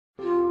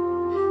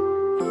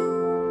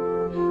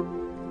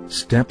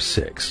Step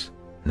 6.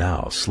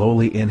 Now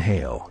slowly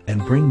inhale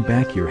and bring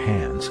back your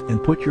hands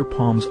and put your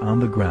palms on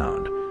the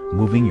ground,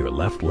 moving your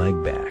left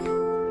leg back.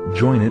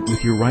 Join it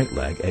with your right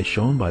leg as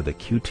shown by the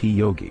QT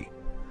yogi.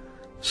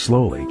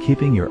 Slowly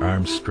keeping your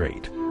arms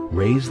straight,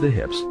 raise the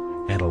hips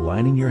and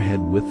aligning your head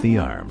with the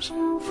arms,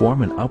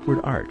 form an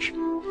upward arch,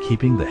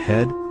 keeping the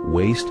head,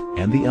 waist,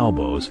 and the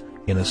elbows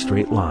in a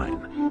straight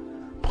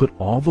line. Put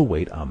all the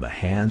weight on the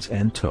hands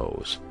and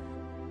toes.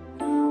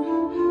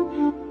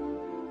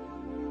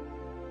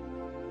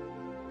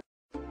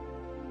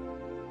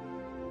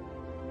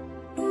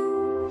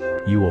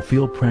 You will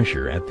feel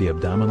pressure at the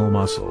abdominal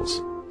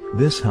muscles.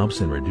 This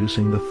helps in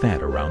reducing the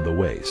fat around the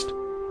waist.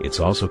 It's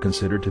also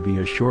considered to be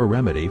a sure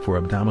remedy for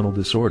abdominal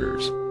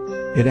disorders.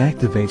 It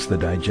activates the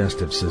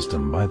digestive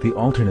system by the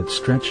alternate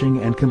stretching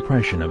and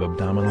compression of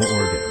abdominal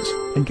organs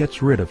and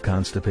gets rid of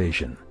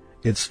constipation.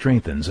 It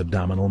strengthens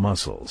abdominal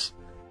muscles.